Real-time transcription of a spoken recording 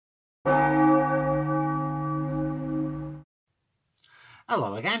Hello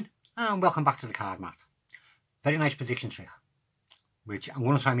again, and welcome back to the card mat. Very nice prediction trick, which I'm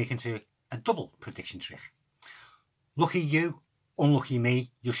going to try and make into a double prediction trick. Lucky you, unlucky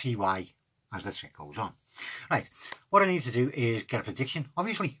me, you'll see why as the trick goes on. Right, what I need to do is get a prediction,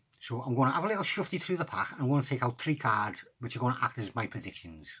 obviously. So I'm going to have a little shufty through the pack, and I'm going to take out 3 cards which are going to act as my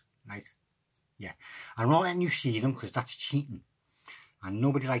predictions, right? Yeah, I'm not letting you see them because that's cheating, and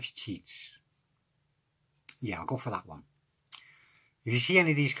nobody likes cheats. Yeah, I'll go for that one. If you see any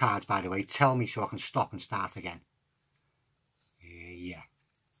of these cards, by the way, tell me so I can stop and start again. Yeah.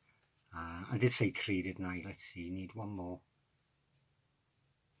 I did say 3, didn't I? Let's see, need one more.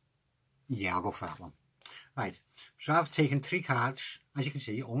 Yeah, I'll go for that one. Right, so I've taken 3 cards. As you can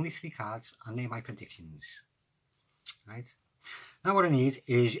see, only 3 cards, and they're my predictions. Right. Now what I need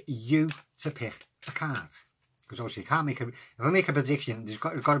is you to pick a card. Because obviously you can't make a... If I make a prediction, there's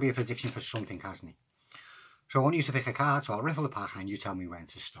got to be a prediction for something, hasn't it? So I want you to pick a card, so I'll riffle the pack and you tell me when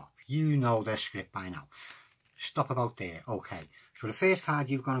to stop. You know the script by now. Stop about there. Okay. So the first card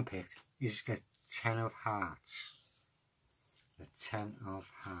you've gone and picked is the 10 of Hearts. The 10 of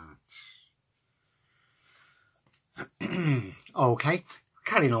Hearts. Okay.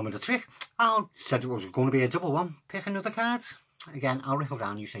 Carrying on with the trick. I said it was going to be a double one. Pick another card. Again, I'll riffle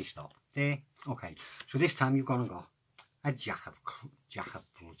down, you say stop. There. Okay. So this time you've gone and got a Jack of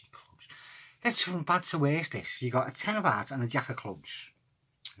bloody clubs. That's from bad to worse, this. You got a 10 of Hearts and a Jack of Clubs.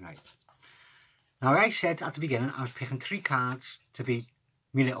 Right. Now, I said at the beginning I was picking 3 cards to be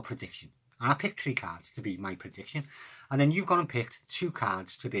my little prediction. And I picked 3 cards to be my prediction. And then you've gone and picked 2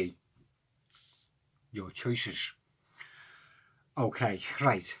 cards to be your choices. Okay,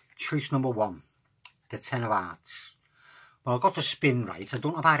 right. Choice number 1. The 10 of Hearts. Well, I got the spin right. I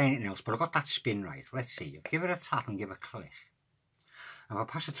don't know about anything else, but I got that spin right. Let's see. Give it a tap and give it a click. And if I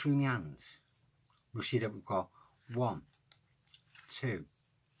pass it through my hands, we'll see that we've got 1, 2,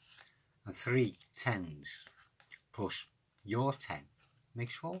 and 3 10s plus your 10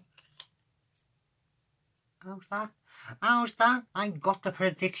 makes 4. How's that? How's that? I got the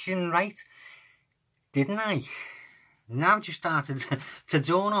prediction right, didn't I? Now it just started to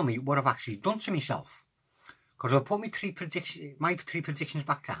dawn on me what I've actually done to myself. Because I'll put my 3 predictions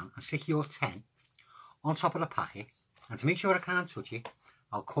back down and stick your 10 on top of the packet, and to make sure I can't touch it,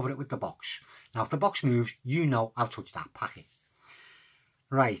 I'll cover it with the box. Now, if the box moves, you know I've touched that packet.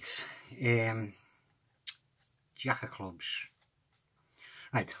 Right. Jack of Clubs.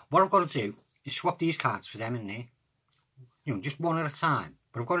 Right. What I've got to do is swap these cards for them in there. You know, just one at a time.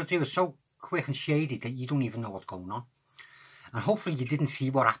 But I've got to do it so quick and shady that you don't even know what's going on. And hopefully you didn't see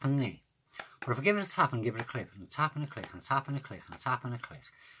what happened there. But if I give it a tap and give it a click, and a tap and a click, and a tap and a click, and a tap and a click,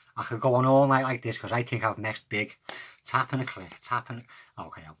 I could go on all night like this because I think I've messed big. Tap and a click, tap and a...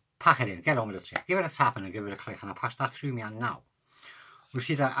 Okay, I'll pack it in, get on with the trick. Give it a tap and give it a click, and I pass that through me hand now. We'll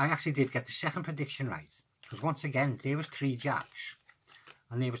see that I actually did get the second prediction right. Because once again, there was 3 jacks.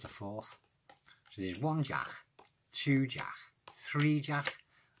 And there was the 4th. So there's 1 jack, 2 jack, 3 jack,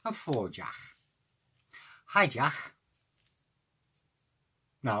 and 4 jack. Hi, Jack.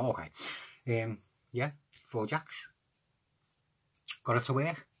 No, okay. Yeah, 4 jacks. Got it to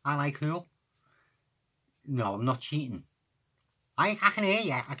work. I like cool. No, I'm not cheating. I can hear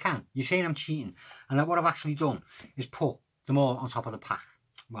you, I can. You're saying I'm cheating. And what I've actually done is put them all on top of the pack.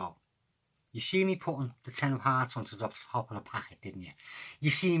 Well, you see me putting the 10 of Hearts onto the top of the packet, didn't you? You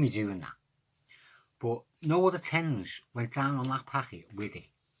see me doing that. But no other 10s went down on that packet with it.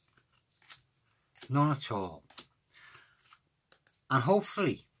 None at all. And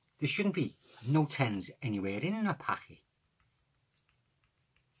hopefully there shouldn't be no 10s anywhere in the packet.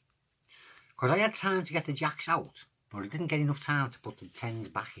 Because I had time to get the jacks out, but I didn't get enough time to put the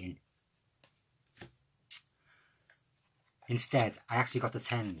 10s back in. Instead, I actually got the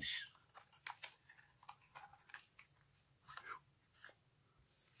 10s.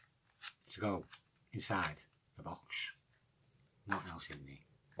 To go inside the box. Nothing else in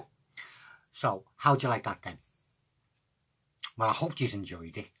there. So, how'd you like that then? Well, I hope you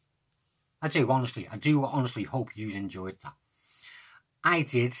enjoyed it. I do honestly hope you enjoyed that. I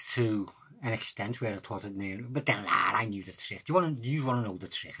did to an extent where I thought it knew, but then I knew the trick. You want to know the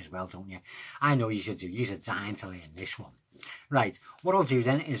trick as well, don't you? I know you should do. You're dying to learn this one. Right, what I'll do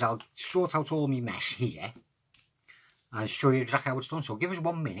then is I'll sort out all my mess here and show you exactly how it's done. So give us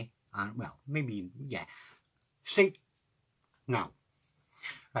 1 minute and, well, maybe, yeah. See, now,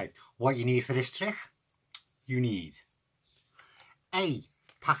 right, what you need for this trick, you need a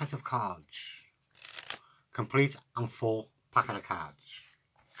packet of cards, complete and full packet of cards,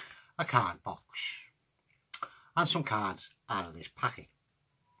 a card box, and some cards out of this packet.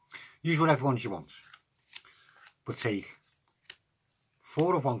 Use whatever ones you want. But take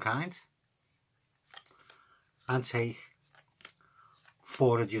 4 of one kind and take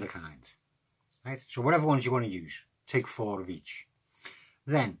 4 of the other kind. Right? So whatever ones you want to use, take 4 of each.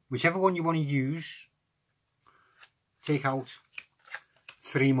 Then, whichever one you want to use, take out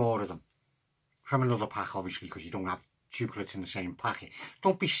 3 more of them. From another pack, obviously, because you don't have duplicates in the same packet.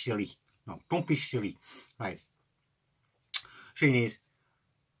 Don't be silly. No, don't be silly. Right. So you need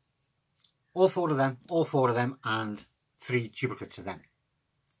all 4 of them, and 3 duplicates of them.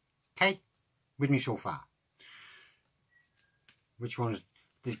 Okay? With me so far. Which one's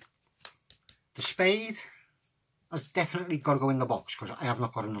the spade has definitely got to go in the box because I have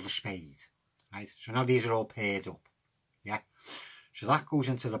not got another spade. Right? So now these are all paired up. Yeah? So that goes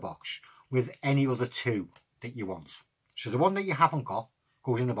into the box with any other 2 that you want. So the one that you haven't got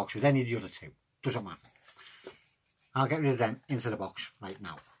goes in the box with any of the other 2. Doesn't matter. I'll get rid of them into the box right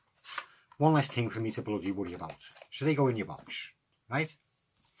now. One less thing for me to bloody worry about. So they go in your box. Right?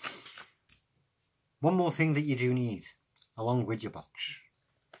 One more thing that you do need along with your box.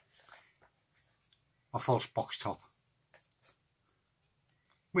 A false box top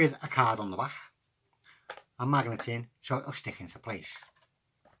with a card on the back and magnet in so it'll stick into place.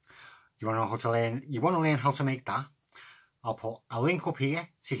 You want to know how to learn? You want to learn how to make that? I'll put a link up here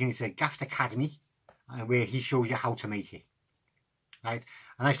taking you to Gaffed Academy where he shows you how to make it. Right,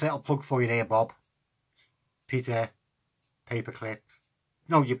 a nice little plug for you there, Bob. Peter, paperclip.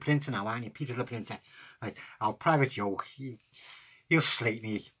 No, you're printer now, aren't you? Peter the printer. Right, our private joke. He'll slate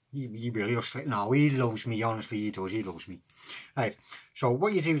me. He'll slate. No, he loves me. Honestly, he does. He loves me. Right. So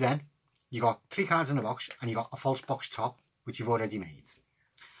what you do then? You got 3 cards in the box, and you got a false box top, which you've already made.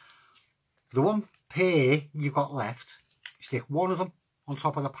 The one pair you've got left, stick 1 of them on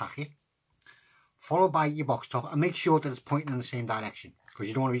top of the packet, followed by your box top, and make sure that it's pointing in the same direction because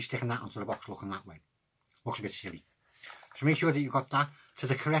you don't want to be sticking that onto the box looking that way. Looks a bit silly. So make sure that you've got that to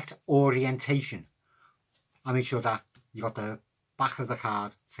the correct orientation, and make sure that you got the back of the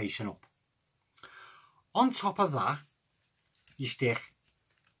card facing up. On top of that, you stick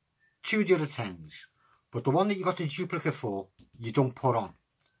 2 of the other 10s, but the one that you got the duplicate for, you don't put on.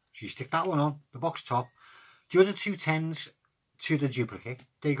 So you stick that one on, the box top, the other 2 10s to the duplicate,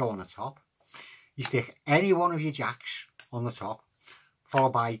 they go on the top. You stick any one of your jacks on the top,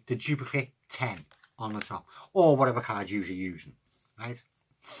 followed by the duplicate 10 on the top, or whatever card you're using, right?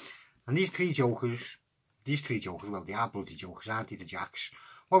 And these three jokers, well, they are bloody jokers, aren't they, the jacks?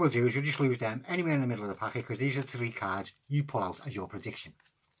 What we'll do is we'll just lose them anywhere in the middle of the packet because these are 3 cards you pull out as your prediction.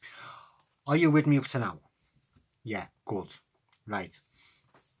 Are you with me up to now? Yeah, good. Right.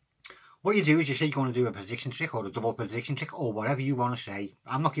 What you do is you say you're going to do a prediction trick or a double prediction trick or whatever you want to say.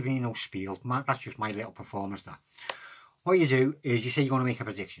 I'm not giving you no spiel. That's just my little performance there. What you do is you say you're going to make a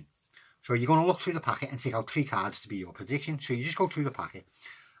prediction. So you're going to look through the packet and take out 3 cards to be your prediction. So you just go through the packet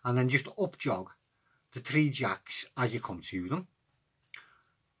and then just up jog the 3 jacks as you come to them.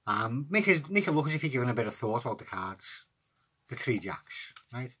 Make it look as if you're giving a bit of thought about the cards. The 3 jacks,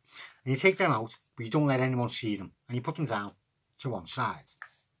 right? And you take them out, but you don't let anyone see them. And you put them down to one side.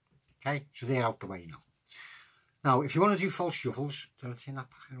 Okay, so they're out the way now. Now, if you want to do false shuffles, did I turn that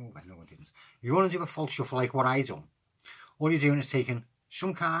packet over? No, I didn't. If you want to do a false shuffle like what I done, all you're doing is taking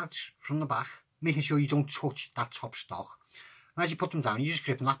some cards from the back, making sure you don't touch that top stock. And as you put them down, you're just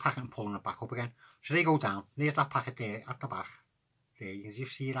gripping that packet and pulling it back up again. So they go down. There's that packet there at the back. There, you can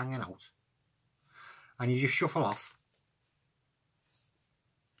just see it hanging out. And you just shuffle off.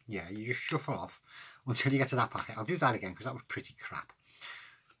 Yeah, you just shuffle off until you get to that packet. I'll do that again because that was pretty crap.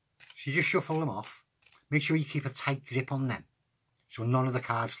 So you just shuffle them off. Make sure you keep a tight grip on them so none of the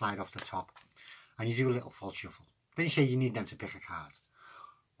cards slide off the top. And you do a little false shuffle. Then you say you need them to pick a card.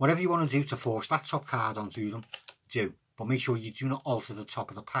 Whatever you want to do to force that top card onto them, do. But make sure you do not alter the top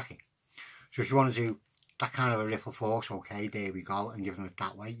of the packet. So if you want to do that kind of a ripple force, okay, there we go, and give them it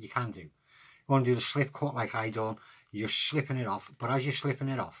that way, you can do. You want to do the slip cut like I done, you're just slipping it off. But as you're slipping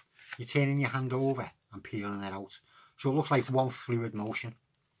it off, you're turning your hand over and peeling it out. So it looks like one fluid motion.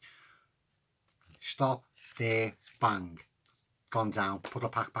 Stop, there, bang, gone down, put the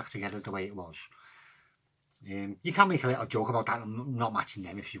pack back together the way it was. You can make a little joke about that and not matching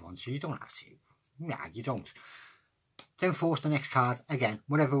them if you want to. You don't have to. Nah, you don't. Then force the next card again,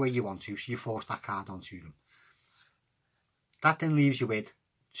 whatever way you want to, so you force that card onto them. That then leaves you with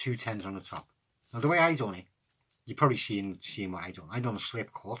 2 10s on the top. Now the way I done it, you've probably seen what I done. I done a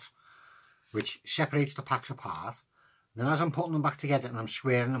slip cut, which separates the packs apart. Then as I'm putting them back together and I'm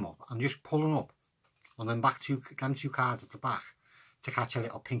squaring them up, I'm just pulling up on them back them 2 cards at the back to catch a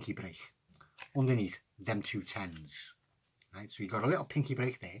little pinky break underneath them 2 10s. Right, so you've got a little pinky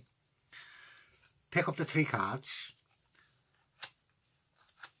break there. pick up the 3 cards,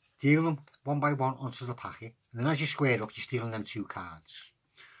 deal them one by one onto the packet, and then as you square up, you're stealing them 2 cards.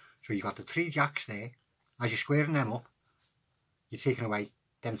 So you got the 3 jacks there. As you're squaring them up, you're taking away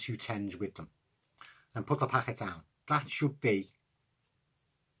them 2 10s with them. Then put the packet down. That should be,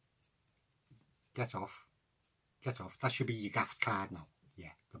 get off, that should be your gaffed card now.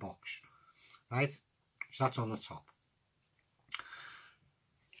 Yeah, the box. Right? So that's on the top.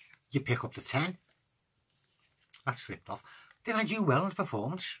 You pick up the 10. That's slipped off. Did I do well in the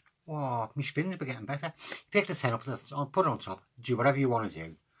performance? Oh, my spins were getting better. You pick the 10 up, put it on top, do whatever you want to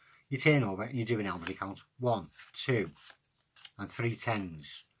do. You turn over and you do an Elmslie count. 1, 2, and 3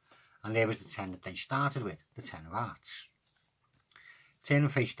 10s. And there was the 10 that they started with, the 10 of hearts. Turn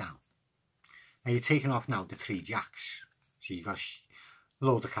them face down. Now you're taking off now the 3 jacks. So you got a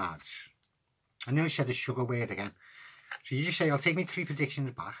load of cards. I nearly said the sugar word again. So you just say, I'll take me 3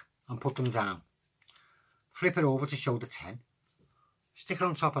 predictions back and put them down. Flip it over to show the 10. Stick it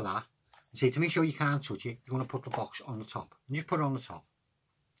on top of that. And say, to make sure you can't touch it, you're going to put the box on the top. And just put it on the top.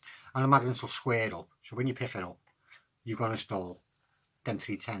 And the magnets will square up. So when you pick it up, you're going to install them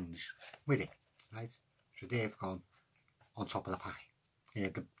 3 10s with it. Right? So they've gone on top of the packet. Yeah,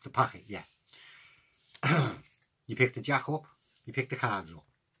 the packet, yeah. You pick the jack up, you pick the cards up.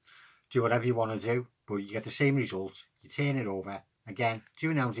 Do whatever you want to do, but you get the same result. You turn it over, again,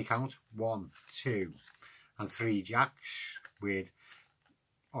 do an Elmslie count. 1, 2, and 3 jacks with,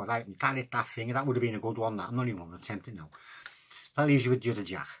 oh, that hit that finger. That would have been a good one, that. I'm not even going to attempt it now. That leaves you with the other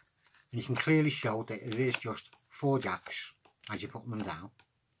jack. And you can clearly show that it is just 4 jacks as you're putting them down.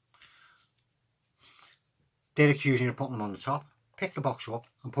 They're accusing you of putting them on the top. Pick the box up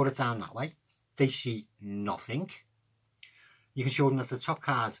and put it down that way. They see nothing. You can show them that the top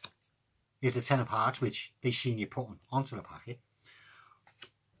card is the 10 of hearts, which they've seen you putting onto the packet.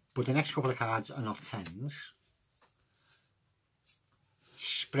 But the next couple of cards are not 10s.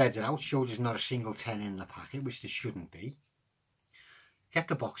 Spread it out, shows there's not a single 10 in the packet, which there shouldn't be. Get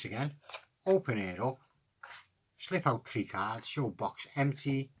the box again, open it up, slip out 3 cards, show box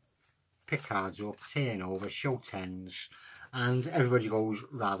empty, pick cards up, turn over, show 10s, and everybody goes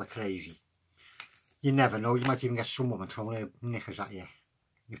rather crazy. You never know, you might even get some woman throwing her knickers at you.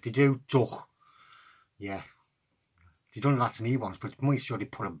 If they do, duck. Yeah. They've done that to me once, but make sure they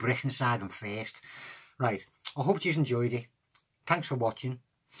put a brick inside them first. Right, I hope you enjoyed it. Thanks for watching.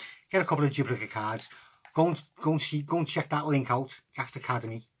 Get a couple of duplicate cards. Go and check that link out, Gaffed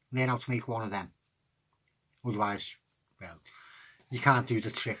Academy. Learn how to make one of them. Otherwise, well, you can't do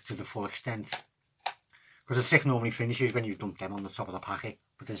the trick to the full extent. Because the trick normally finishes when you dump them on the top of the packet.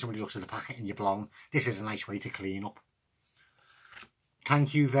 But then somebody looks at the packet and you're blown. This is a nice way to clean up.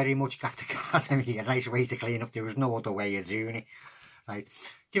 Thank you very much, Gaffed Academy. A nice way to clean up. There was no other way of doing it. Right,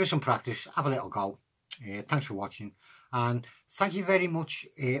 give it some practice. Have a little go. Thanks for watching. And thank you very much,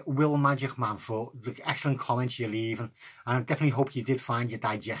 Will Magic Man, for the excellent comments you're leaving. And I definitely hope you did find your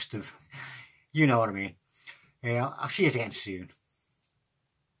digestive. You know what I mean. I'll see you again soon.